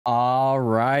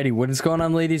Alrighty, what is going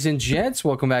on, ladies and gents?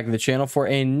 Welcome back to the channel for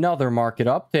another market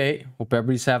update. Hope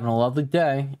everybody's having a lovely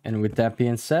day. And with that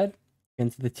being said,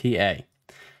 into the TA.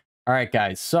 All right,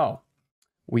 guys, so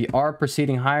we are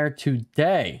proceeding higher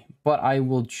today, but I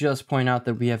will just point out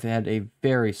that we have had a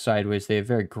very sideways day, a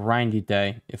very grindy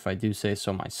day, if I do say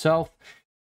so myself.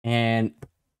 And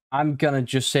I'm going to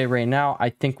just say right now, I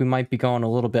think we might be going a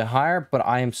little bit higher, but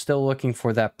I am still looking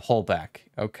for that pullback.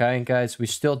 Okay, guys, we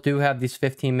still do have these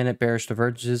 15-minute bearish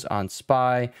divergences on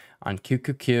SPY, on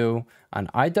QQQ, on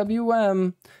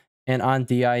IWM, and on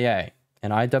DIA.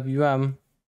 And IWM,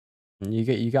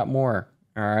 you got more.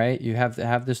 All right, you have to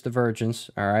have this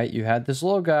divergence. All right, you had this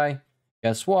low guy.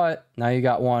 Guess what? Now you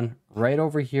got one right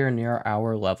over here near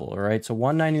our level. All right, so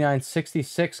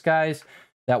 199.66, guys.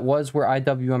 That was where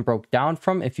IWM broke down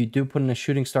from. If you do put in a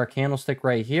shooting star candlestick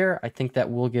right here, I think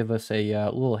that will give us a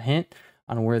little hint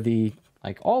on where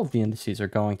all of the indices are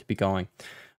going to be going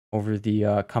over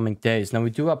the coming days. Now,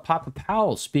 we do have Papa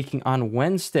Powell speaking on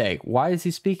Wednesday. Why is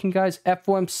he speaking, guys?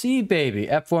 FOMC, baby.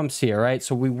 FOMC, all right?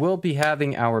 So we will be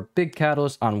having our big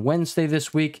catalyst on Wednesday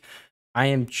this week. I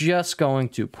am just going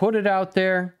to put it out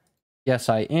there. Yes,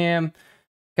 I am.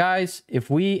 Guys, if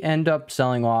we end up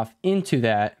selling off into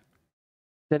that,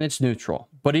 then it's neutral.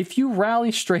 But if you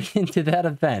rally straight into that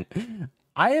event,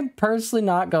 I am personally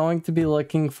not going to be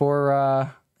looking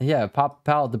for, Papa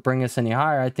Powell to bring us any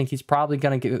higher. I think he's probably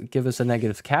going to give us a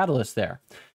negative catalyst there.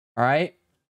 All right.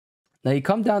 Now you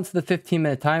come down to the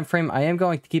 15-minute time frame. I am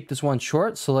going to keep this one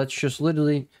short. So let's just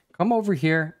literally come over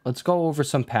here. Let's go over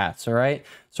some paths. All right.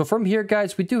 So from here,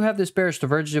 guys, we do have this bearish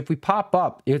divergence. If we pop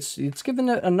up, it's given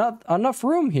it enough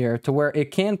room here to where it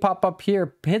can pop up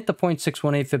here, hit the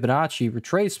 0.618 Fibonacci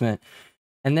retracement,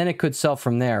 and then it could sell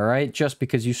from there, right? Just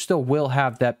because you still will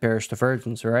have that bearish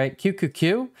divergence, all right?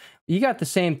 QQQ, you got the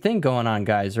same thing going on,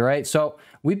 guys, all right? So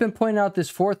we've been pointing out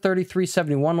this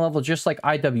 433.71 level, just like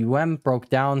IWM broke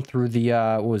down through the,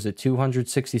 what was it,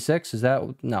 266? Is that,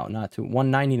 no, not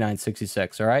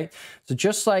 199.66, all right? So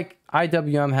just like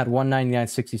IWM had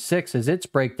 199.66 as its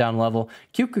breakdown level,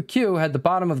 QQQ had the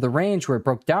bottom of the range where it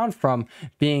broke down from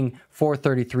being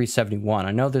 433.71.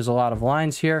 I know there's a lot of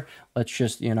lines here. Let's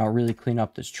just, really clean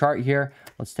up this chart here.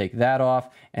 Let's take that off.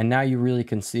 And now you really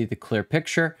can see the clear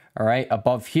picture. All right.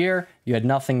 Above here, you had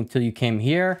nothing until you came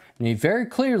here. And you very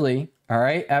clearly, all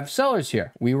right, have sellers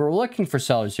here. We were looking for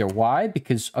sellers here. Why?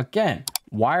 Because, again,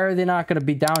 why are they not going to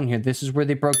be down here? This is where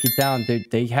they broke it down.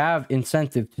 They have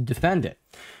incentive to defend it.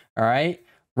 All right.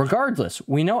 Regardless,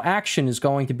 we know action is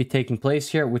going to be taking place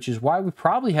here, which is why we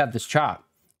probably have this chop.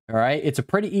 All right. It's a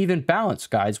pretty even balance,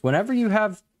 guys. Whenever you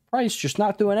have price just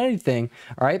not doing anything,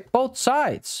 all right, both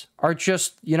sides are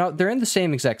just, they're in the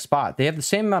same exact spot. They have the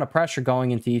same amount of pressure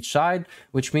going into each side,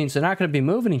 which means they're not going to be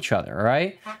moving each other. All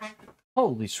right.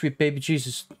 Holy sweet baby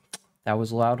Jesus. That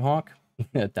was a loud honk.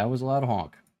 That was a loud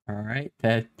honk. All right.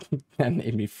 That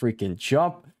made me freaking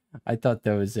jump. I thought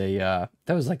that was that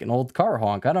was like an old car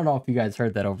honk. I don't know if you guys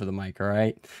heard that over the mic. All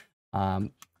right.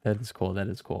 That is cool. That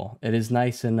is cool. It is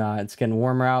nice, and it's getting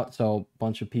warmer out. So a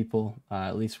bunch of people,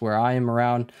 at least where I am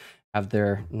around, have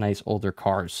their nice older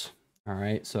cars. All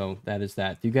right. So that is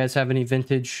that. Do you guys have any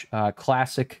vintage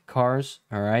classic cars?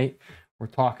 All right. We're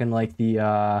talking like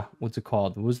the, what's it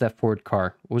called? What was that Ford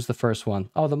car? What was the first one?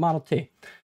 Oh, the Model T.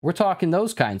 We're talking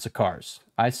those kinds of cars.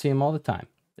 I see them all the time,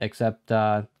 except,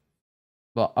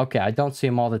 well, okay, I don't see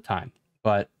them all the time,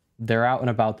 but they're out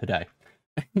and about today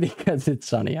because it's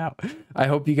sunny out. I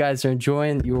hope you guys are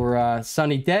enjoying your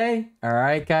sunny day. All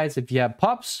right, guys, if you have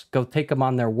pups, go take them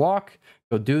on their walk.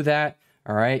 Go do that.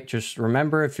 All right, just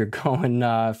remember, if you're going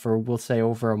for, we'll say,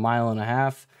 over 1.5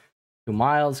 miles, 2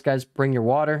 miles, guys, bring your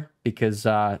water because,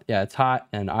 yeah, it's hot.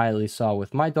 And I at least saw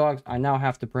with my dogs, I now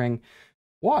have to bring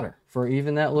water for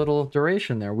even that little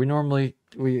duration there.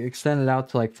 We extended out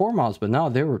to like 4 miles, but no,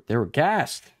 they were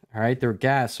gassed. All right, they were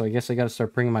gassed. So I guess I got to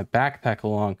start bringing my backpack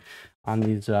along on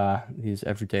these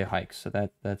everyday hikes. So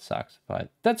that sucks, but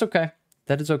that's okay.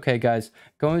 That is okay, guys.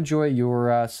 Go enjoy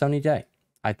your sunny day.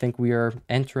 I think we are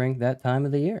entering that time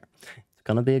of the year. It's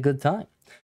gonna be a good time.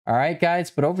 All right,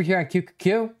 guys. But over here on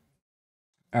QQQ,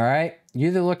 all right, you're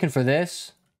either looking for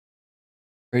this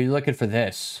or you're looking for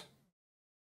this.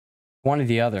 One or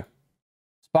the other.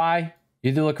 SPY,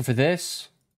 you're either looking for this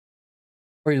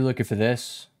or you're looking for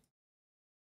this.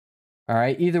 All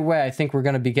right. Either way, I think we're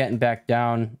going to be getting back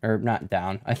down, or not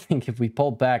down. I think if we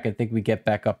pull back, I think we get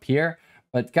back up here.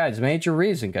 But guys, major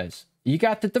reason, guys, you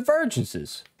got the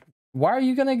divergences. Why are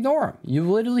you going to ignore them? You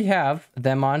literally have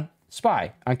them on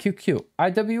SPY, on QQ,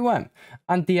 IWM,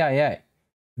 on DIA.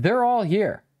 They're all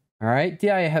here. All right.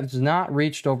 DIA has not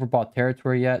reached overbought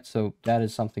territory yet. So that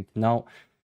is something to note.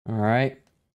 All right.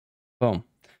 Boom.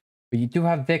 But you do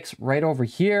have VIX right over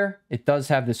here. It does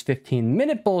have this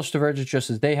 15-minute bullish divergence, just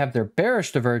as they have their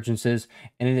bearish divergences.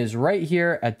 And it is right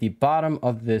here at the bottom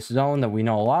of this zone that we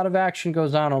know a lot of action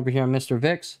goes on over here on Mr.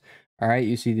 VIX. All right,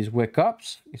 you see these wick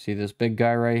ups. You see this big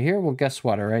guy right here. Well, guess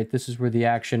what? All right, this is where the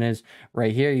action is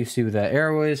right here. You see where that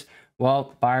arrow is.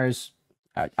 Well, buyers,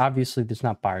 obviously there's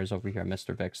not buyers over here on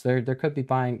Mr. VIX. There could be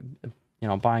buying,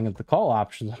 buying of the call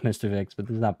options on Mr. VIX, but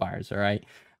there's not buyers, all right?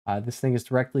 This thing is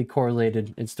directly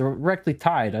correlated. It's directly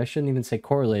tied. I shouldn't even say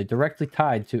correlated. Directly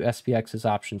tied to SPX's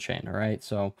option chain, all right?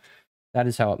 So that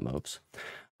is how it moves.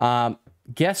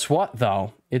 Guess what,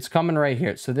 though? It's coming right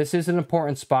here. So this is an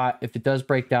important spot. If it does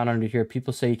break down under here,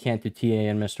 people say you can't do TA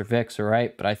and Mr. VIX, all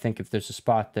right? But I think if there's a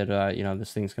spot that,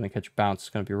 this thing's going to catch a bounce, it's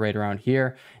going to be right around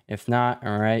here. If not,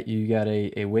 all right, you got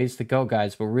a ways to go,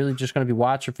 guys. But we're really just going to be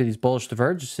watching for these bullish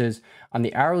divergences on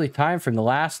the hourly time frame. The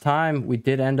last time we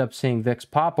did end up seeing VIX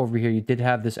pop over here, you did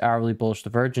have this hourly bullish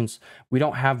divergence. We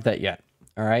don't have that yet.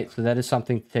 All right, so that is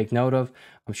something to take note of.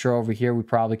 I'm sure over here we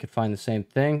probably could find the same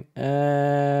thing.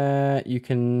 You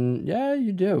can, yeah,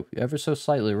 you do, ever so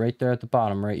slightly right there at the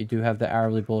bottom, right? You do have the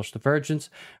hourly bullish divergence.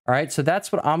 All right, so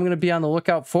that's what I'm going to be on the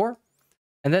lookout for,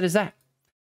 and that is that.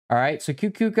 All right, so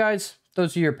QQ guys,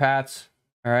 those are your paths.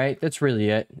 All right, that's really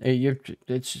it.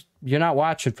 You're not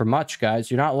watching for much,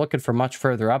 guys. You're not looking for much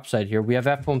further upside here. We have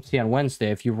FOMC on Wednesday.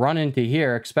 If you run into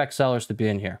here, expect sellers to be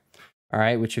in here. All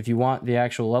right, which if you want the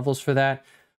actual levels for that,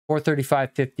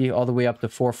 435.50 all the way up to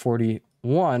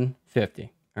 441.50.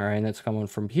 All right, and that's coming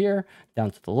from here down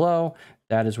to the low.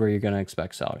 That is where you're going to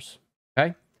expect sellers.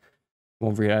 Okay,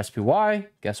 over here at SPY,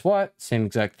 guess what? Same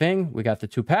exact thing. We got the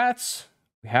two paths.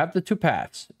 We have the two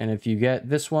paths. And if you get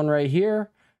this one right here,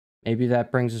 maybe that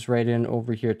brings us right in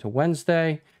over here to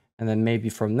Wednesday. And then maybe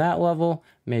from that level,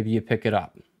 maybe you pick it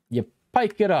up. You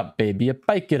pike it up, baby. You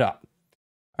pike it up.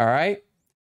 All right.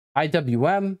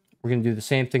 IWM, we're going to do the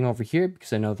same thing over here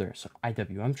because I know there are some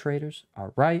IWM traders.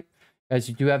 All right. Guys,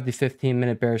 you do have the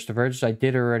 15-minute bearish divergence. I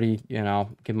did already,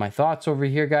 give my thoughts over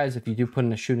here, guys. If you do put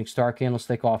in a shooting star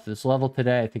candlestick off this level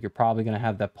today, I think you're probably going to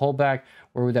have that pullback.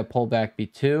 Where would that pullback be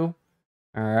to?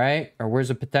 All right. Or where's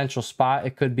a potential spot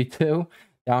it could be to?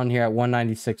 Down here at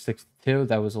 196.62.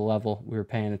 That was a level we were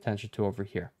paying attention to over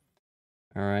here.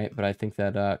 All right, but I think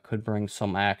that could bring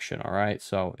some action, all right?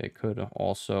 So it could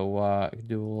also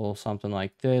do a little something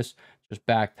like this. Just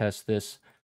back test this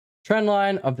trend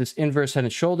line of this inverse head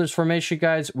and shoulders formation,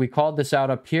 guys. We called this out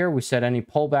up here. We said any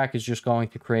pullback is just going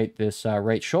to create this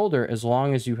right shoulder as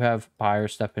long as you have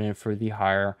buyers stepping in for the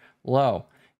higher low.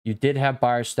 You did have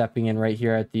buyers stepping in right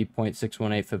here at the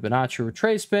 0.618 Fibonacci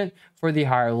retracement for the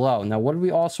higher low. Now, what did we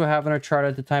also have in our chart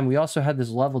at the time? We also had this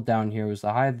level down here. It was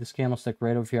the high of this candlestick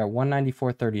right over here at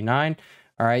 194.39.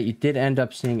 All right, you did end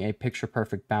up seeing a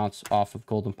picture-perfect bounce off of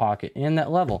Golden Pocket in that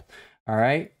level. All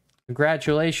right,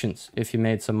 congratulations if you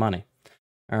made some money.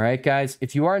 All right, guys,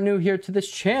 if you are new here to this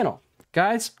channel,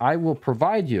 guys, I will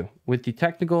provide you with the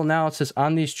technical analysis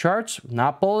on these charts.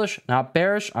 Not bullish, not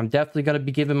bearish. I'm definitely going to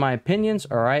be giving my opinions,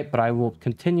 all right? But I will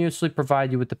continuously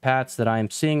provide you with the paths that I am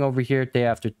seeing over here day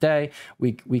after day,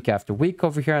 week after week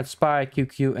over here on SPY,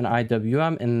 QQ, and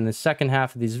IWM. And in the second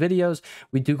half of these videos,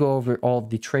 we do go over all of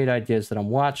the trade ideas that I'm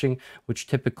watching, which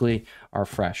typically are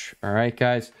fresh, all right,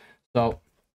 guys? So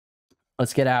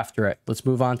let's get after it. Let's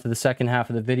move on to the second half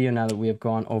of the video now that we have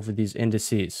gone over these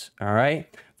indices, all right?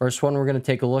 First one we're going to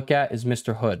take a look at is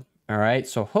Mr. Hood. All right,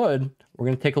 so Hood, we're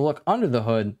going to take a look under the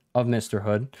hood of Mr.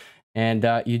 Hood. And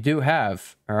you do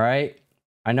have, all right,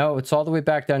 I know it's all the way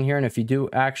back down here. And if you do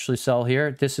actually sell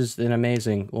here, this is an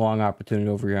amazing long opportunity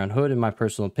over here on Hood, in my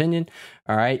personal opinion.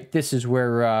 All right, this is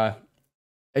where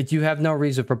you have no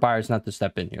reason for buyers not to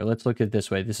step in here. Let's look at it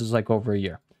this way. This is like over a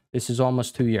year. This is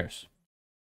almost 2 years.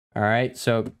 All right,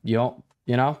 so you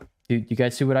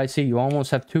guys see what I see? You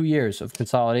almost have 2 years of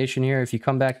consolidation here. If you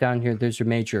come back down here, there's your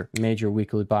major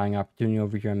weekly buying opportunity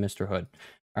over here on Mr. Hood.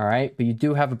 All right, but you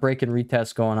do have a break and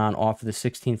retest going on off of the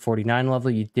 1649 level.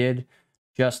 You did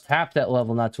just tap that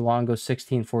level not too long ago,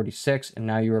 1646, and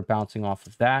now you are bouncing off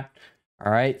of that.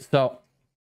 All right, so,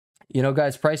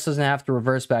 guys, price doesn't have to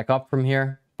reverse back up from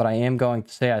here. But I am going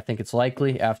to say I think it's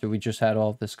likely after we just had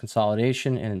all of this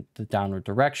consolidation in the downward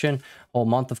direction. Whole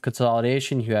month of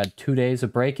consolidation, you had 2 days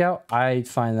of breakout. I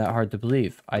find that hard to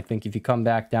believe. I think if you come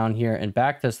back down here and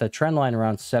backtest that trend line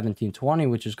around 1720,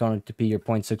 which is going to be your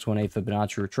 0.618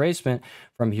 Fibonacci retracement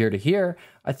from here to here,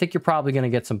 I think you're probably going to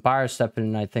get some buyers stepping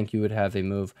in, and I think you would have a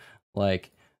move like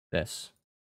this.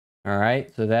 All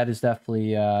right, so that is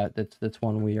definitely that's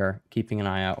one we are keeping an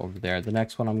eye out over there. The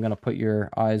next one I'm going to put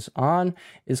your eyes on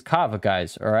is Kava,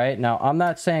 guys. All right, now I'm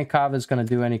not saying Kava is going to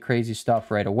do any crazy stuff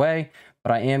right away,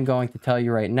 But I am going to tell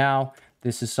you right now,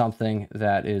 this is something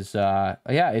that is, yeah,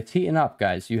 it's heating up,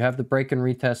 guys. You have the break and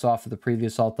retest off of the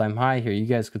previous all-time high here. You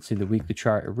guys can see the weekly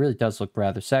chart. It really does look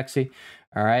rather sexy.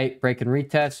 All right, break and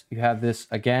retest. You have this,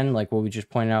 again, like what we just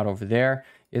pointed out over there.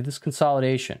 You have this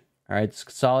consolidation. All right, this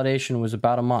consolidation was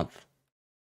about a month.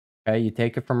 Okay, you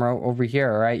take it from over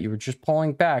here, all right? You were just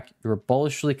pulling back. You were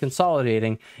bullishly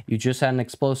consolidating. You just had an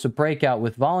explosive breakout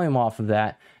with volume off of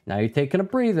that. Now you're taking a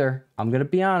breather. I'm going to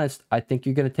be honest. I think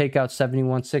you're going to take out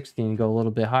 7160 and go a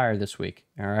little bit higher this week,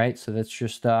 all right? So that's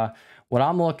just what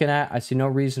I'm looking at. I see no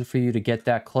reason for you to get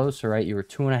that close, all right? You were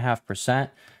 2.5%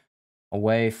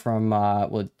 away from,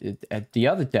 well, at the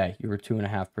other day, you were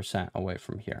 2.5% away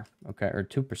from here, okay? Or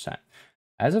 2%.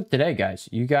 As of today, guys,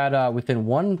 you got within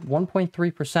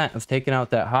 1.3% of taking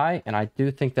out that high, and I do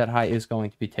think that high is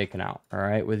going to be taken out. All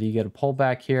right, whether you get a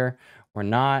pullback here or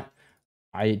not,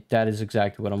 that is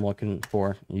exactly what I'm looking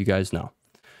for. You guys know.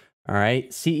 All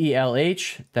right,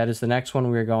 CELH, that is the next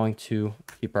one we're going to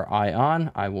keep our eye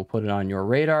on. I will put it on your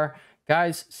radar,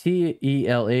 guys.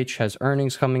 CELH has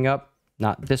earnings coming up.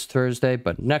 Not this Thursday,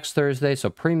 but next Thursday. So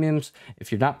premiums,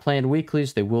 if you're not playing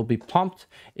weeklies, they will be pumped.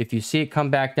 If you see it come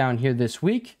back down here this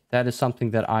week, that is something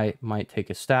that I might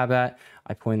take a stab at.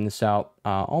 I pointed this out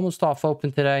almost off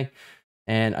open today,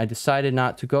 and I decided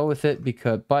not to go with it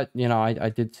but you know, I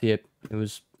did see it.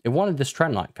 It wanted this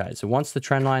trend line, guys. It wants the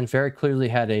trend line. Very clearly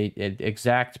had a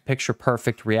exact picture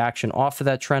perfect reaction off of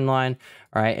that trend line.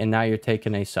 All right, and now you're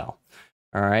taking a sell.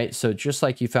 All right, so just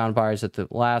like you found buyers at the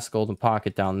last golden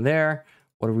pocket down there,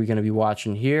 what are we going to be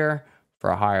watching here for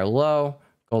a higher low?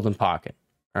 Golden pocket.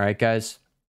 All right, guys.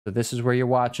 So this is where you're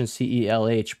watching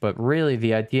CELH, but really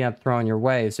the idea I'm throwing your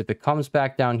way is if it comes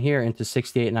back down here into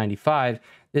 68.95,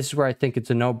 this is where I think it's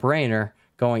a no-brainer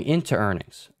going into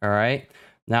earnings. All right.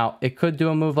 Now, it could do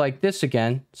a move like this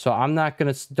again, so I'm not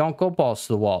going to, don't go balls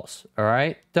to the walls, all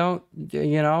right? Don't,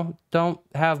 you know, don't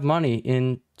have money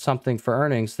in something for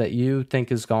earnings that you think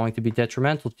is going to be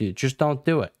detrimental to you. Just don't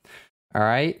do it, all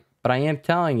right? But I am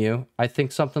telling you, I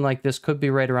think something like this could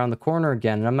be right around the corner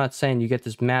again, and I'm not saying you get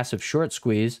this massive short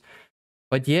squeeze,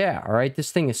 but yeah, all right?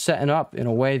 This thing is setting up in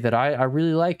a way that I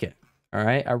really like it, all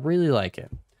right? I really like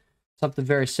it. Something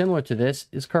very similar to this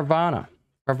is Carvana.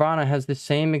 Carvana has the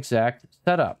same exact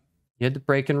setup. You had the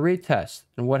break and retest.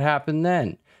 And what happened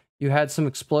then? You had some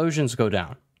explosions go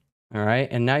down. All right.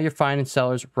 And now you're finding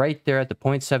sellers right there at the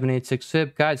 0.786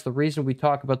 fib. Guys, the reason we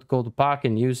talk about the golden pocket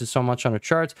and use it so much on our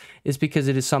charts is because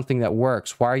it is something that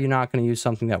works. Why are you not going to use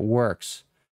something that works?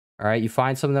 All right. You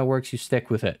find something that works, you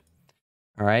stick with it.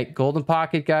 All right. Golden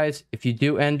pocket, guys, if you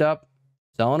do end up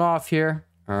selling off here,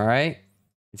 all right,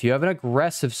 if you have an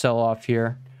aggressive sell off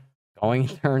here, going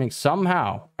into earnings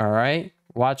somehow, all right?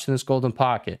 Watching this golden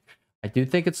pocket. I do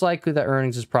think it's likely that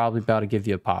earnings is probably about to give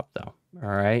you a pop, though, all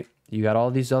right? You got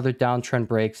all these other downtrend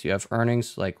breaks. You have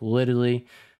earnings, like literally,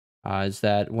 is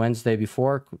that Wednesday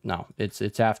before? No,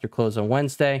 it's after close on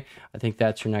Wednesday. I think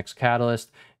that's your next catalyst,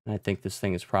 and I think this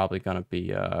thing is probably going to be,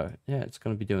 yeah, it's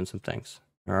going to be doing some things,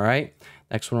 all right?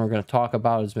 Next one we're going to talk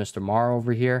about is Mr. Mara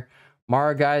over here.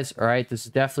 Mara, guys, all right, this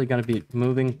is definitely going to be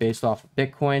moving based off of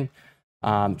Bitcoin.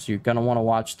 So you're going to want to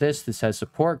watch this. This has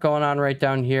support going on right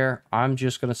down here. I'm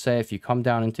just going to say if you come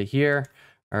down into here,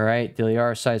 all right, daily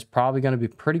RSI is probably going to be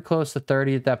pretty close to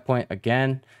 30 at that point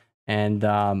again. And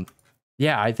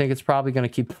yeah, I think it's probably going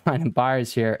to keep finding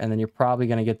buyers here. And then you're probably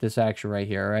going to get this action right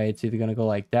here, right? It's either going to go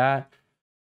like that,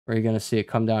 or you're going to see it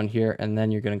come down here, and then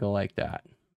you're going to go like that.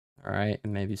 All right,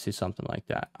 and maybe see something like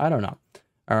that. I don't know.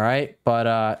 All right,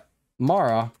 but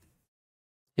Mara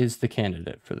is the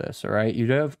candidate for this, all right? You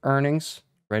do have earnings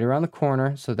right around the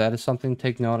corner, so that is something to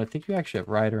take note. I think you actually have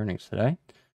Riot earnings today.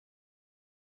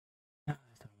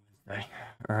 All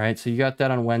right, so you got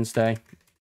that on Wednesday.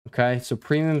 Okay, so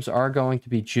premiums are going to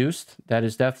be juiced. That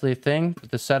is definitely a thing,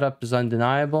 but the setup is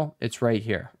undeniable. It's right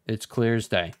here. It's clear as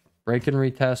day. Break and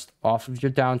retest off of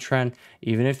your downtrend.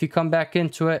 Even if you come back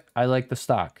into it, I like the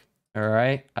stock, all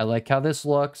right? I like how this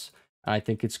looks. I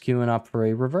think it's queuing up for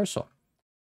a reversal.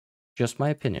 Just my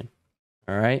opinion.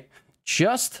 All right.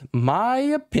 Just my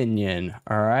opinion.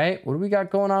 All right. What do we got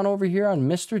going on over here on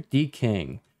Mr. D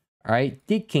King? All right.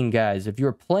 D King, guys, if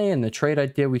you're playing the trade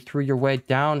idea we threw your way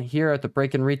down here at the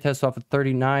break and retest off of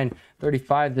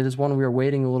 39.35, that is one we were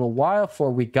waiting a little while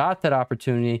for. We got that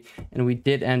opportunity and we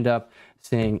did end up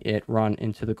seeing it run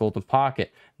into the golden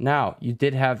pocket. Now, you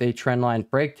did have a trend line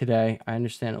break today. I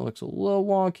understand it looks a little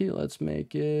wonky. Let's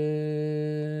make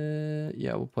it.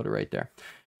 Yeah, we'll put it right there.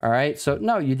 All right, so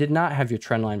no, you did not have your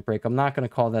trend line break. I'm not going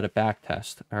to call that a back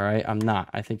test. All right, I'm not.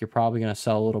 I think you're probably going to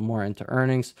sell a little more into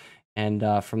earnings. And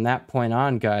from that point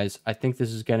on, guys, I think this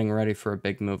is getting ready for a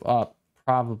big move up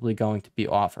probably going to be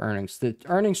off earnings. The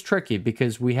earnings tricky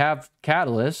because we have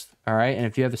catalyst, all right? And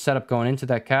if you have a setup going into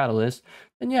that catalyst,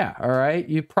 then yeah, all right,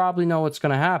 you probably know what's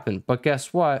going to happen. But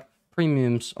guess what?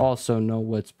 Premiums also know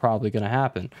what's probably going to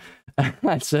happen.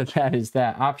 So that is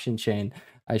that option chain,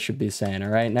 I should be saying, all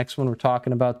right? Next one we're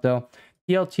talking about, though,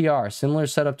 PLTR, similar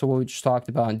setup to what we just talked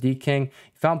about in D-King. You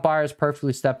found buyers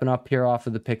perfectly stepping up here off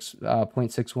of the PIX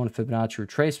 0.61 Fibonacci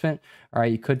retracement. All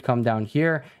right, you could come down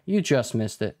here. You just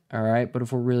missed it, all right? But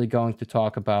if we're really going to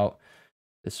talk about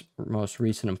this most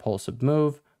recent impulsive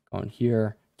move, going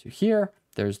here to here,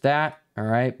 there's that, all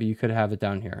right? But you could have it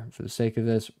down here. For the sake of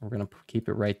this, we're going to keep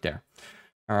it right there,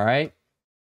 all right?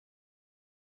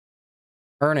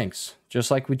 Earnings, just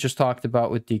like we just talked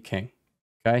about with D-King.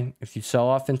 Okay, if you sell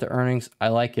off into earnings, I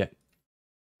like it.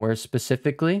 Where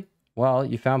specifically? Well,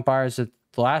 you found buyers at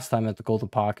the last time at the golden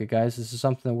pocket, guys. This is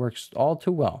something that works all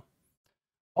too well.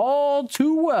 All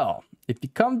too well. If you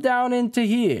come down into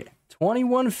here,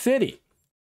 2150,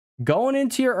 going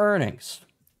into your earnings,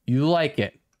 you like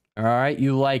it. All right,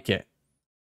 you like it.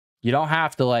 You don't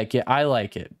have to like it. I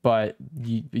like it, but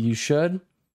you should,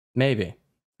 maybe.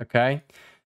 Okay.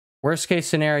 Worst case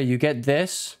scenario, you get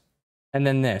this and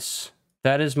then this.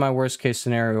 That is my worst case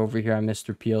scenario over here on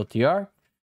Mr. PLTR.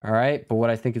 All right. But what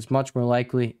I think is much more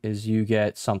likely is you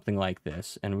get something like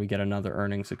this and we get another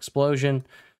earnings explosion.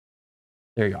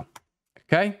 There you go.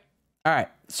 Okay. All right.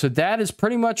 So that is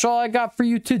pretty much all I got for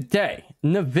you today.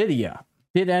 NVIDIA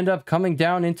did end up coming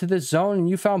down into the zone and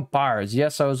you found buyers.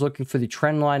 Yes, I was looking for the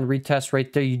trend line retest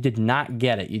right there. You did not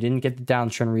get it. You didn't get the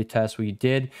downtrend retest. What you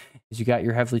did is you got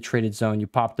your heavily traded zone. You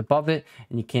popped above it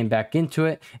and you came back into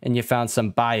it and you found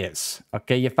some buyers.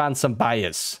 Okay, you found some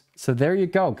buyers. So there you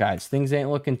go, guys. Things ain't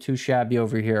looking too shabby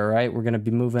over here, all right? We're going to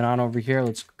be moving on over here.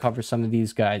 Let's cover some of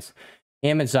these guys.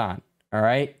 Amazon, all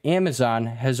right? Amazon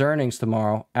has earnings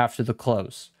tomorrow after the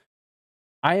close.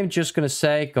 I am just going to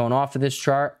say, going off of this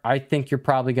chart, I think you're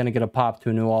probably going to get a pop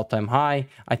to a new all-time high.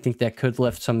 I think that could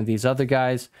lift some of these other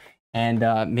guys. And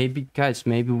maybe, guys,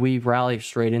 maybe we rally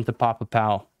straight into Papa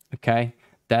Powell. Okay,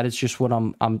 that is just what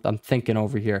I'm thinking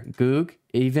over here. Goog,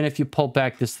 even if you pull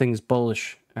back, this thing's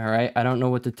bullish. All right, I don't know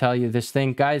what to tell you. This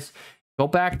thing, guys, go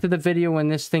back to the video when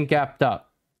this thing gapped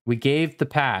up. We gave the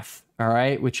path, all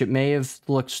right, which it may have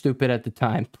looked stupid at the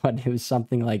time, but it was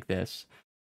something like this.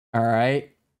 All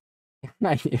right,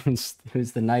 it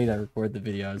was the night I recorded the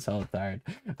video. I was hella tired.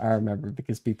 I remember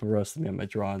because people roasted me on my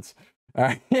drawings. All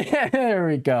right, there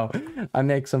we go. I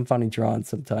make some funny drawings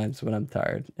sometimes when I'm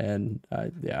tired, and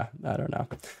yeah, I don't know.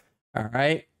 All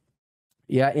right,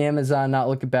 yeah, Amazon not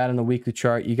looking bad in the weekly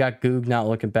chart. You got Goog not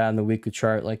looking bad in the weekly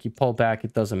chart. Like, you pull back,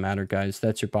 it doesn't matter, guys.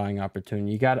 That's your buying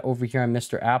opportunity. You got it over here on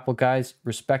Mr. Apple, guys.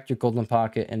 Respect your golden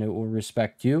pocket, and it will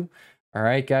respect you. All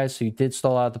right, guys. So you did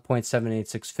stall out the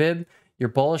 0.786 fib. You're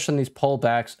bullish on these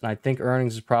pullbacks, and I think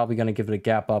earnings is probably going to give it a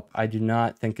gap up. I do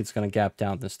not think it's going to gap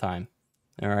down this time.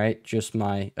 All right, just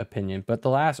my opinion. But the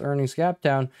last earnings gap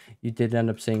down, you did end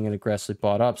up seeing it aggressively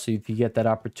bought up. So if you get that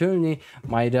opportunity,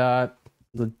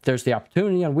 there's the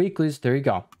opportunity on weeklies. There you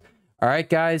go. All right,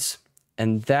 guys.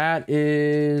 And that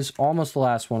is almost the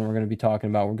last one we're going to be talking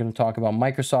about. We're going to talk about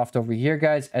Microsoft over here,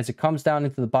 guys. As it comes down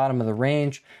into the bottom of the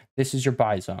range, this is your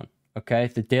buy zone. Okay,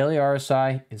 the daily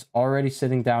RSI is already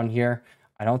sitting down here.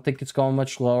 I don't think it's going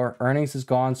much lower. Earnings is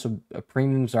gone, so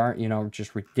premiums aren't, you know,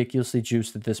 just ridiculously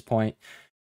juiced at this point.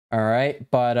 All right,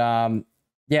 but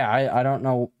yeah, I don't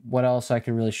know what else I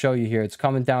can really show you here. It's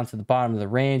coming down to the bottom of the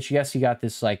range. Yes, you got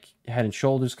this like head and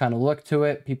shoulders kind of look to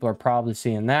it. People are probably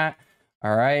seeing that.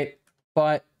 All right,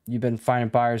 but you've been finding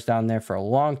buyers down there for a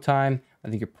long time. I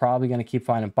think you're probably going to keep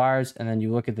finding buyers. And then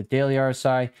you look at the daily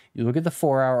RSI, you look at the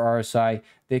 4-hour RSI.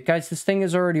 Guys, this thing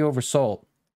is already oversold.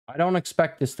 I don't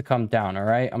expect this to come down, all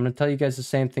right? I'm going to tell you guys the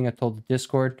same thing I told the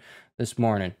Discord this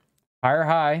morning. Higher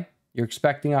high, you're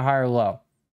expecting a higher low.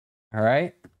 All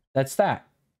right? That's that.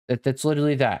 That's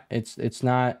literally that. It's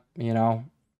not, you know,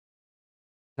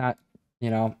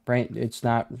 brain, it's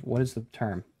not, what is the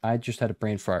term? I just had a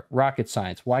brain fart. Rocket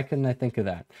science. Why couldn't I think of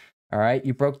that? All right?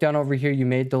 You broke down over here, you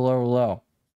made the lower low.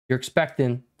 You're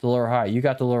expecting the lower high. You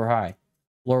got the lower high.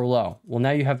 Lower low. Well,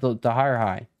 now you have the higher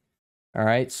high. All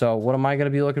right? So what am I going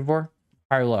to be looking for?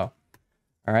 Higher low.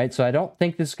 All right, so I don't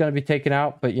think this is going to be taken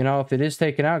out, but, you know, if it is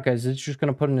taken out, guys, it's just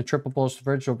going to put in a triple bullish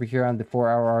divergence over here on the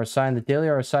 4-hour RSI, and the daily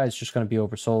RSI is just going to be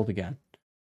oversold again.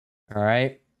 All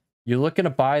right, you're looking to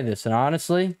buy this, and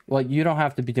honestly, well, you don't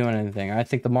have to be doing anything. I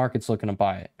think the market's looking to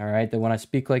buy it. All right, that when I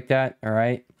speak like that, all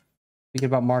right, speaking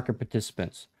about market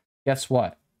participants, guess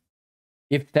what?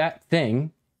 If that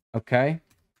thing, okay,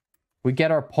 we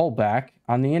get our pullback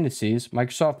on the indices,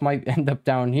 Microsoft might end up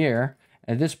down here.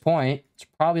 At this point, it's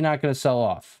probably not going to sell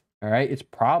off. all right, it's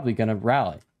probably going to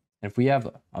rally. And if we have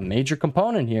a major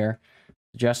component here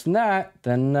suggesting that,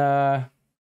 then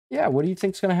yeah, what do you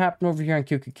think is going to happen over here on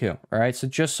QQQ? All right, so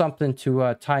just something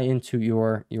to tie into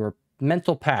your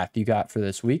mental path you got for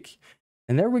this week.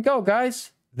 And there we go,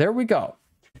 guys. There we go.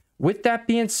 With that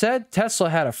being said,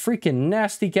 Tesla had a freaking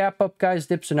nasty gap up, guys.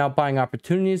 Dips are now buying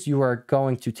opportunities. You are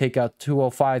going to take out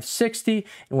 205.60,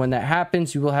 and when that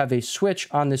happens, you will have a switch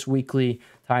on this weekly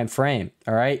time frame.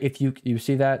 All right, if you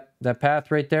see that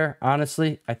path right there,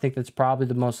 honestly, I think that's probably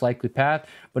the most likely path.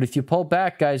 But if you pull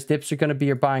back, guys, dips are going to be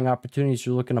your buying opportunities.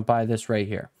 You're looking to buy this right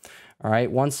here. All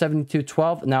right,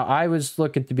 172.12. Now, I was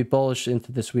looking to be bullish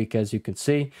into this week, as you can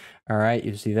see. All right,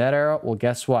 you see that arrow? Well,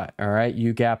 guess what? All right,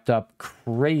 you gapped up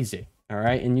crazy. All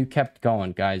right, and you kept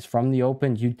going, guys. From the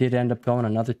open, you did end up going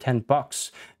another 10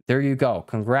 bucks. There you go.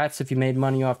 Congrats if you made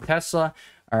money off Tesla.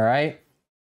 All right,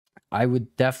 I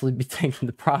would definitely be taking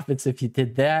the profits if you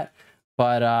did that.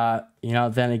 But, you know,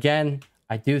 then again,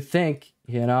 I do think,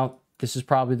 you know, this is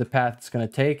probably the path it's going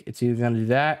to take. It's either going to do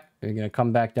that, or you're going to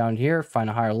come back down here,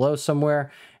 find a higher low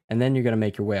somewhere, and then you're going to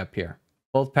make your way up here.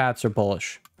 Both paths are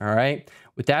bullish. All right.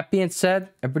 With that being said,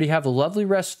 everybody have a lovely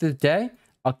rest of the day.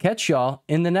 I'll catch y'all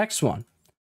in the next one.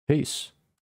 Peace.